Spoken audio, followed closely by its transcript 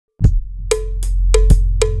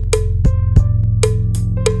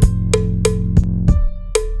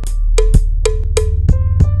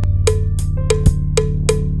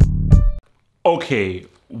Okay,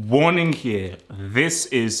 warning here. This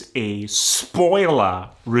is a spoiler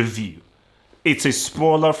review. It's a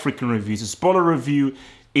spoiler freaking review. It's a spoiler review.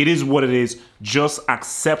 It is what it is. Just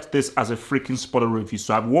accept this as a freaking spoiler review.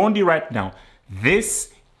 So I've warned you right now.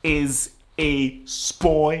 This is a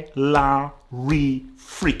spoiler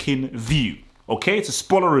freaking view. Okay, it's a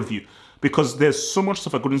spoiler review because there's so much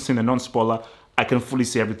stuff I couldn't say in a non-spoiler. I can fully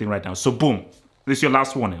say everything right now. So boom, this is your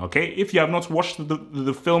last warning. Okay, if you have not watched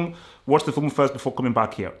the film, watch the film first before coming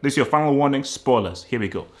back here. This is your final warning. Spoilers. Here we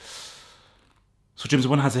go. So James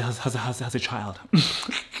Bond has a child.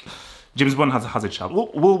 James Bond has a child.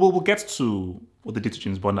 We'll get to what they did to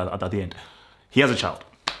James Bond at the end. He has a child.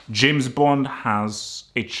 James Bond has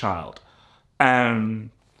a child. Because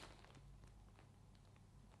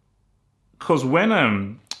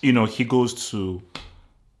when you know, he goes to,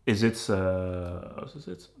 is it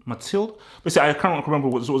Mathilde? Basically, I can't remember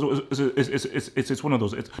what it's one of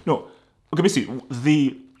those. No, okay. Basically,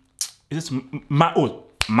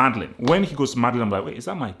 Madeleine. When he goes to Madeleine, I'm like, wait, is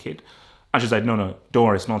that my kid? And she's like, no, don't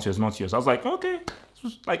worry, it's not yours, not yours. I was like, okay,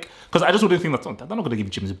 like, because I just wouldn't think they're not going to give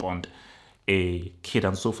James Bond a kid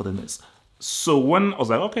and so forth in this. So when I was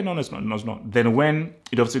like, okay, no, it's not. Then when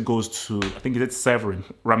it obviously goes to, I think it's Severin,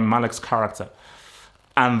 Rami Malek's character,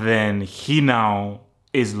 and then he now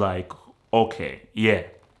is like, okay, yeah,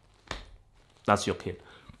 that's your kid.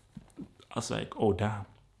 I was like, oh, damn.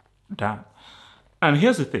 And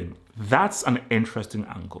here's the thing, that's an interesting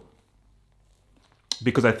angle.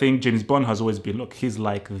 Because I think James Bond has always been, look, he's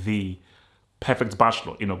like the perfect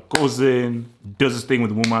bachelor, you know, goes in, does his thing with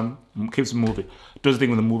the woman, keeps moving, does the thing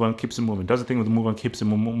with the woman, keeps him moving, does the thing with the woman, keeps him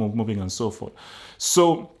moving, and so forth.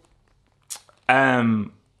 So,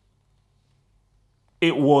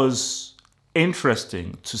 it was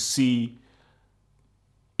interesting to see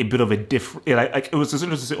a bit of a different, like it was just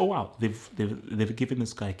interesting to say, oh wow, they've given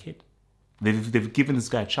this guy a kid, they've given this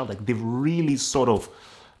guy a child, like they've really sort of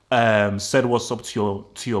said what's up to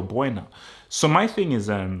your boy now. So my thing is,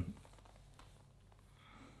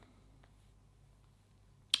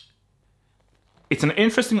 it's an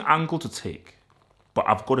interesting angle to take, but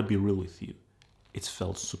I've got to be real with you. It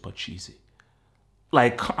felt super cheesy.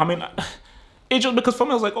 Like, I mean, it just, because for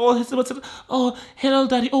me I was like, oh, hello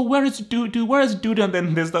daddy, oh, where is dude? Where is dude? And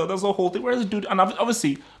then there's the whole thing, where is dude? And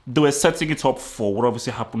obviously they were setting it up for what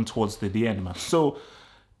obviously happened towards the end, man. So,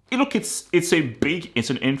 look, it's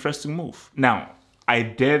an interesting move. Now, I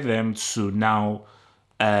dare them to now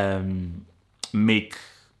make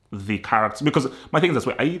the character, because my thing is this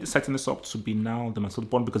way, are you setting this up to be now the Mathilde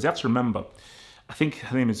Bond? Because you have to remember, I think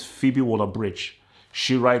her name is Phoebe Waller-Bridge.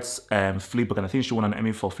 She writes Fleabag, and I think she won an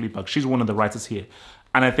Emmy for Fleabag. She's one of the writers here.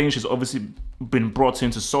 And I think she's obviously been brought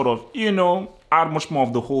in to sort of, you know, add much more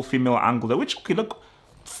of the whole female angle there, which, okay, look,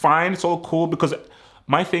 fine, it's all cool, because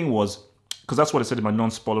my thing was, because that's what I said in my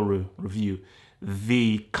non-spoiler review,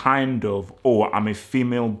 the kind of, oh, I'm a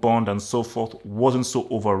female Bond and so forth wasn't so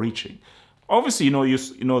overreaching. Obviously, you know,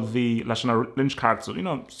 the Lashana Lynch character, you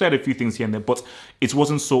know, said a few things here and there, but it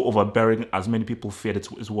wasn't so overbearing as many people feared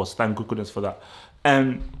it was. Thank goodness for that.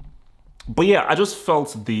 But yeah, I just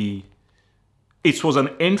felt it was an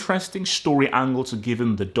interesting story angle to give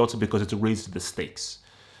him the daughter because it raised the stakes.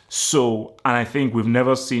 So, and I think we've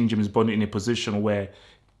never seen James Bond in a position where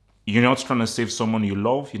you're not trying to save someone you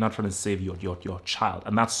love, you're not trying to save your child.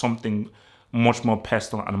 And that's something much more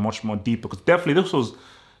personal and much more deep, because definitely this was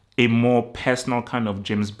a more personal kind of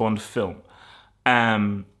James Bond film.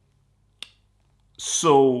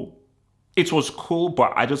 So it was cool,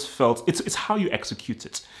 but I just felt it's how you execute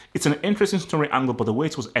it. It's an interesting story angle, but the way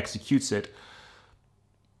it was executed,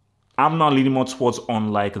 I'm not leaning more towards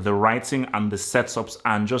on like the writing and the setups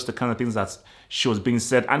and just the kind of things that she was being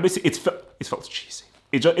said. And basically it felt cheesy.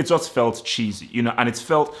 It just felt cheesy, you know, and it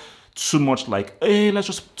felt too much like, hey, let's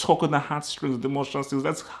just talk on the heartstrings, the emotional things.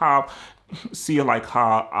 Let's see like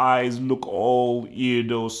her eyes look all, you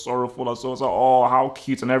know, sorrowful and so oh, how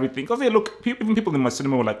cute and everything. Because they look, even people in my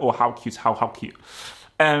cinema were like, oh, how cute, how cute.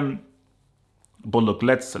 But look,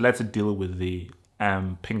 let's deal with the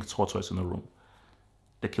pink tortoise in the room.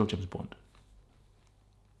 They killed James Bond.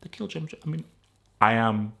 They killed James. I mean, I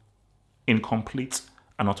am in complete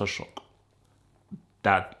and utter shock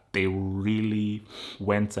that they really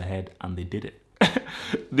went ahead and they did it.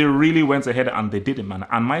 They really went ahead and they did it, man.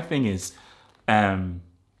 And my thing is,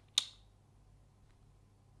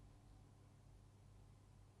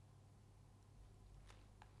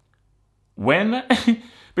 when,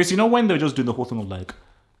 because you know when they're just doing the whole thing of like,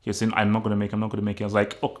 you're saying, I'm not going to make it. I was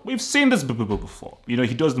like, oh, we've seen this before. You know,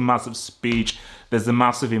 he does the massive speech. There's the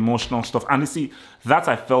massive emotional stuff. And you see, that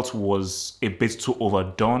I felt was a bit too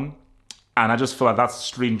overdone. And I just feel like that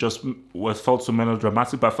scene just felt so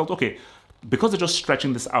melodramatic. But I felt, okay, because they're just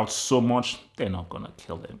stretching this out so much, they're not going to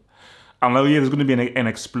kill him. I'm like, yeah, there's going to be an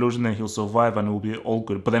explosion and he'll survive and it will be all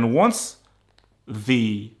good. But then once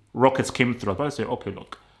the rockets came through, I was about to say, okay,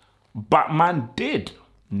 look, Batman did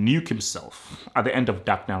nuke himself at the end of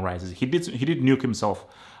Dark Knight Rises. He did nuke himself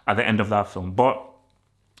at the end of that film. But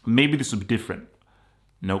maybe this would be different.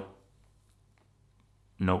 Nope.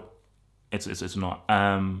 Nope. It's not.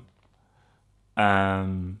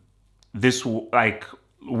 This, like,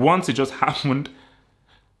 once it just happened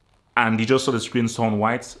and you just saw the screen turn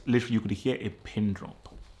white, literally you could hear a pin drop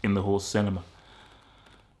in the whole cinema.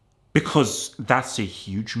 Because that's a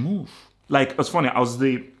huge move. Like, it's funny, I was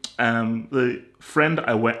the friend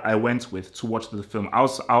I went with to watch the film. I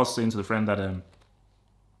was saying to the friend that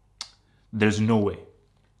there's no way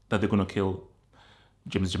that they're gonna kill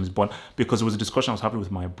James Bond, because it was a discussion I was having with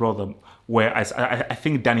my brother where I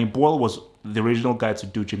think Danny Boyle was the original guy to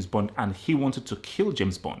do James Bond and he wanted to kill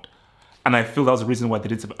James Bond. And I feel that was the reason why they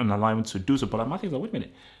didn't have an alignment to do so. But my thing is like, wait a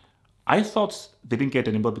minute. I thought they didn't get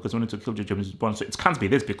Danny Boyle because they wanted to kill James Bond. So it can't be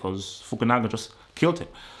this because Fukunaga just killed him.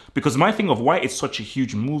 Because my thing of why it's such a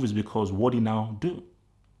huge move is because what did he now do?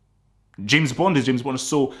 James Bond is James Bond.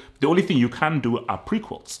 So the only thing you can do are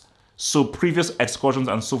prequels. So previous excursions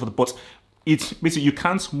and so forth. But it's basically you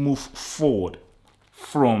can't move forward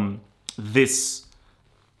from this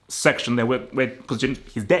section there where because James,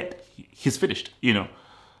 he's dead, he's finished, you know.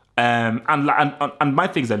 And my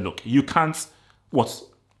thing is that look, you can't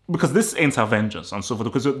because this ain't Avengers and so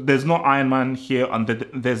forth, because there's no Iron Man here and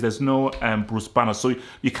there's no Bruce Banner, so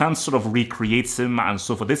you can't sort of recreate him and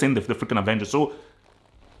so forth. This ain't the freaking Avengers, so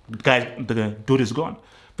the dude is gone.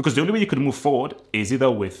 Because the only way you could move forward is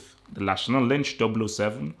either with the Lashana Lynch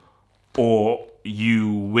 007, or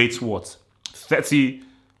you wait, what, 30,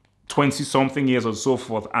 20-something years or so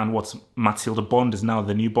forth, and what, Mathilde Bond is now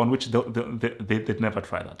the new Bond, which they'd never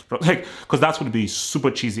try that. Like, because that would be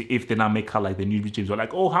super cheesy if they now make her like the new James Bond.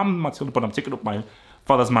 Like, oh, I'm Mathilde Bond, I'm taking up my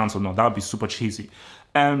father's mantle. No, that would be super cheesy.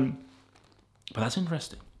 But that's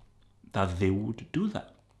interesting that they would do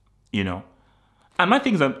that, you know? And my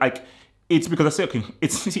thing is that, like, it's because I say, okay,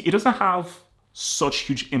 it doesn't have such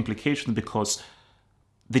huge implications because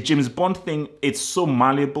the James Bond thing, it's so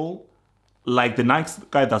malleable. Like the next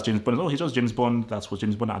guy that's James Bond, oh, he's just James Bond, that's what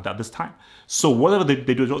James Bond at this time. So whatever they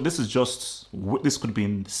do, this could be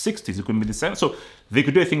in the 60s, it could be in the 70s. So they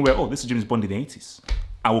could do a thing where, oh, this is James Bond in the 80s.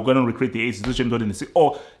 And we're going to recreate the 80s, this is James Bond in the 60s.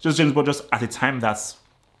 Or just James Bond just at a time that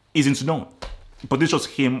isn't known. But this is just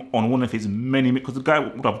him on one of his many, because the guy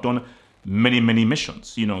would have done many, many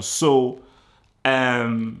missions, you know. So,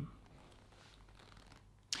 and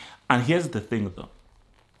here's the thing though.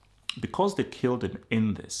 Because they killed him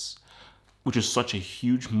in this, which is such a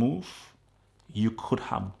huge move, you could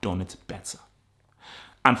have done it better.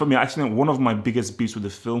 And for me, I think one of my biggest beefs with the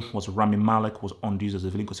film was Rami Malek was unused as a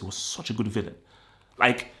villain because he was such a good villain.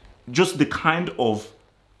 Like, just the kind of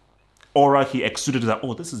aura he exuded that,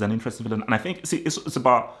 oh, this is an interesting villain. And I think, see, it's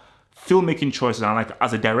about filmmaking choices. And like,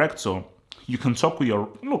 as a director, you can talk with your,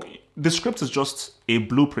 look, the script is just a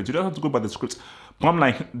blueprint. You don't have to go by the script. But I'm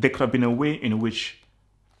like, there could have been a way in which,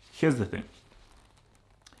 here's the thing.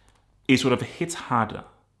 It would have hit harder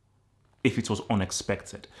if it was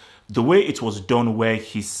unexpected. The way it was done, where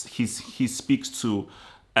he speaks to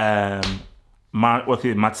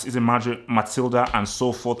Matilda and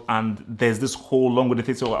so forth, and there's this whole long way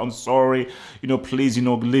they say, "Oh, I'm sorry, you know, please, you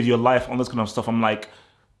know, live your life," all this kind of stuff. I'm like,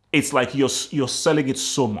 it's like you're selling it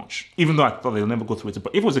so much, even though I thought they'll never go through it.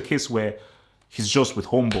 But if it was a case where he's just with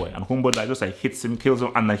Homeboy and Homeboy like just like hits him, kills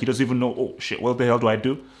him, and like he doesn't even know, oh shit, what the hell do I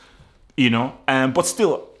do? You know, but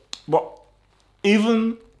still. But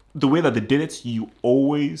even the way that they did it, you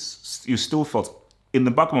still felt in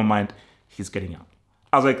the back of my mind, he's getting out.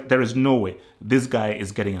 I was like, there is no way this guy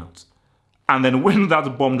is getting out. And then when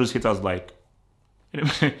that bomb just hit, I was like,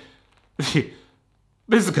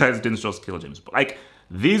 these guys didn't just kill James Bond. Like,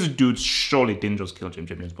 these dudes surely didn't just kill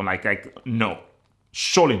James Bond. Like, no,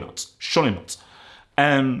 surely not. Surely not.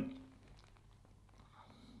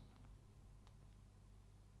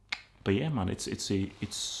 But yeah, man, it's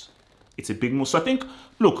a big move. So I think,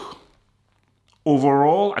 look,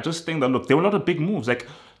 overall, I just think that, look, there were a lot of big moves. Like,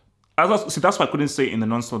 that's why I couldn't say in the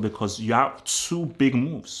non-stop, because you have two big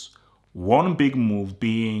moves. One big move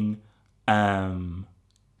being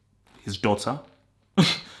his daughter.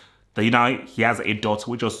 That, you know, he has a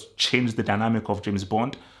daughter, which just changed the dynamic of James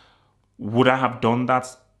Bond. Would I have done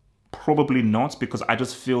that? Probably not, because I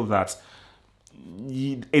just feel that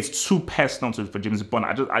it's too personal for James Bond.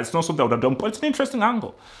 It's not something I would have done, but it's an interesting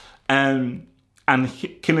angle. And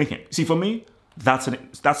killing him. See, for me, that's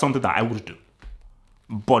something that I would do,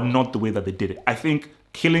 but not the way that they did it. I think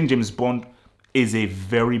killing James Bond is a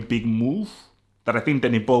very big move that I think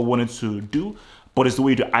Danny Boyle wanted to do, but it's the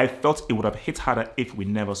way you do it. I felt it would have hit harder if we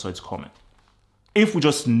never saw it coming. If we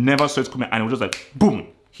just never saw it coming and it was just like, boom.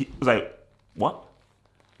 He was like, what?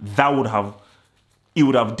 That would have, it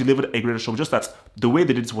would have delivered a greater show. Just that the way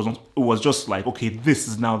they did it was just like, okay, this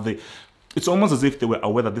is now the, it's almost as if they were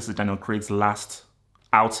aware that this is Daniel Craig's last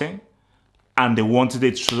outing and they wanted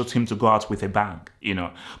him to go out with a bang, you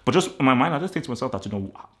know. But just in my mind, I just think to myself that, you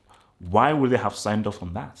know, why would they have signed off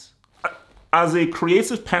on that? As a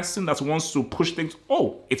creative person that wants to push things,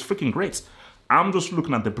 oh, it's freaking great. I'm just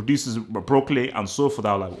looking at the producers, Broccoli and so forth.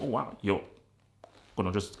 I'm like, oh wow, you're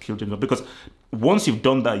gonna just kill James Bond. Because once you've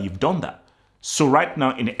done that, you've done that. So right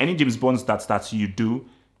now, in any James Bonds that you do,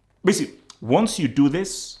 basically, once you do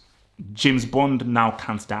this, James Bond now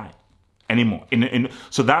can't die anymore.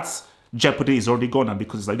 So that's jeopardy is already gone now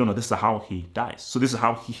because it's like, no, this is how he dies. So this is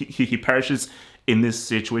how he perishes in this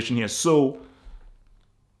situation here. So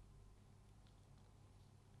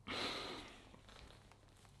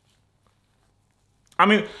I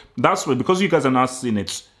mean, that's why, because you guys are not seeing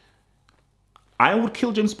it, I would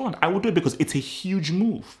kill James Bond. I would do it because it's a huge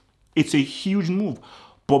move. It's a huge move.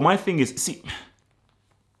 But my thing is, see,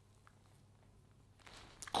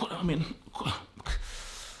 could have been big,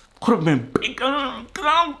 could have been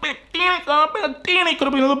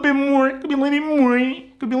a little bit more, could be a little more,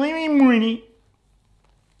 could be a little more.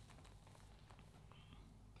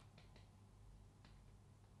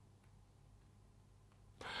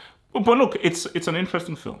 But look, it's an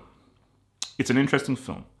interesting film. It's an interesting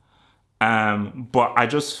film. But I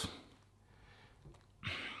just,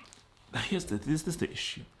 this is the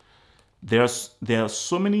issue. There are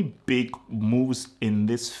so many big moves in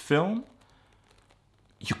this film.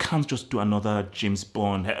 You can't just do another James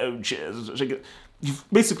Bond.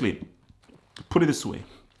 Basically, put it this way.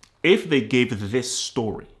 If they gave this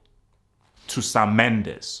story to Sam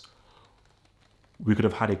Mendes, we could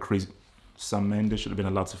have had a crazy... Sam Mendes should have been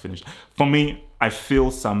allowed to finish. For me, I feel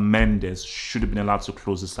Sam Mendes should have been allowed to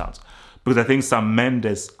close this out. Because I think Sam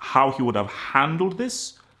Mendes, how he would have handled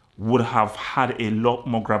this, would have had a lot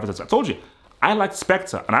more gravitas. I told you, I liked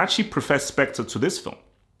Spectre, and I actually prefer Spectre to this film.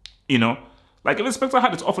 You know? Like, if Spectre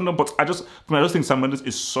had its off and on, but I just think Sam Mendes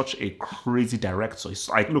is such a crazy director. It's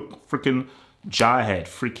like, look, freaking Jarhead,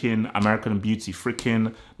 freaking American Beauty,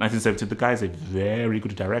 freaking 1970. The guy is a very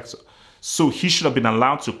good director. So he should have been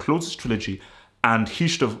allowed to close his trilogy, and he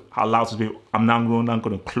should have allowed to be, I'm now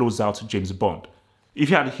going to close out James Bond. If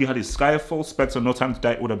he had his Skyfall, Spectre, No Time to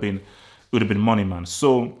Die, it would have been money, man.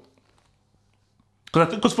 So,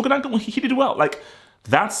 because Fukunaga, he did well. Like,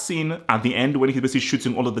 that scene at the end when he's basically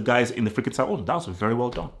shooting all of the guys in the freaking tower, oh, that was very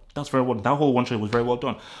well done. That was very well done. That whole one shot was very well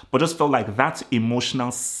done. But just felt like that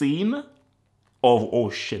emotional scene of,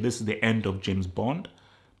 oh shit, this is the end of James Bond,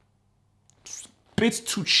 bit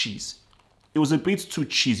too cheesy. It was a bit too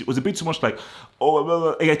cheesy. It was a bit too much like,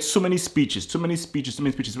 oh, I had so many speeches. This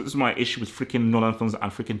is my issue with freaking Nolan films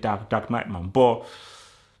and freaking Dark Knight, man. But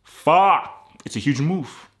fuck, it's a huge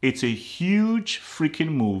move. It's a huge freaking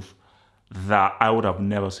move that I would have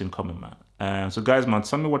never seen coming, man. So guys, man,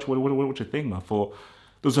 tell me what you think, man. For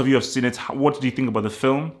those of you who have seen it, what did you think about the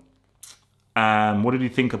film? What did you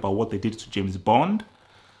think about what they did to James Bond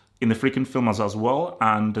in the freaking film as well?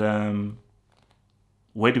 And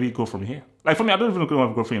where do we go from here? Like, for me, I don't even know where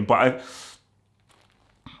to go from here, but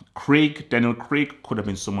Daniel Craig could have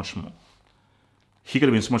been so much more. He could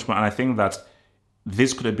have been so much more, and I think that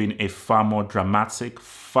this could have been a far more dramatic,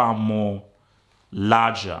 far more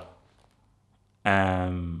larger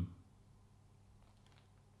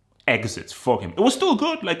exit for him. It was still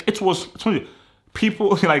good. Like, it was,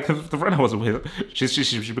 people, like, the friend I was with,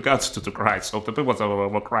 she began to cry. So the people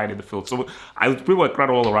were crying in the field. So people were crying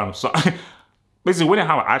all around. So basically, when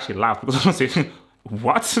I actually laughed because I was saying,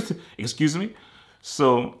 what? Excuse me?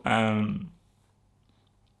 So, you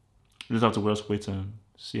just have to wait and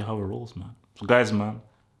see how it rolls, man. So, guys, man,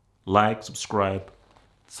 like, subscribe,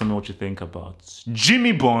 tell me what you think about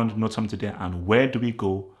Jimmy Bond, No Time to Die, and where do we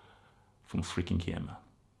go from freaking here, man.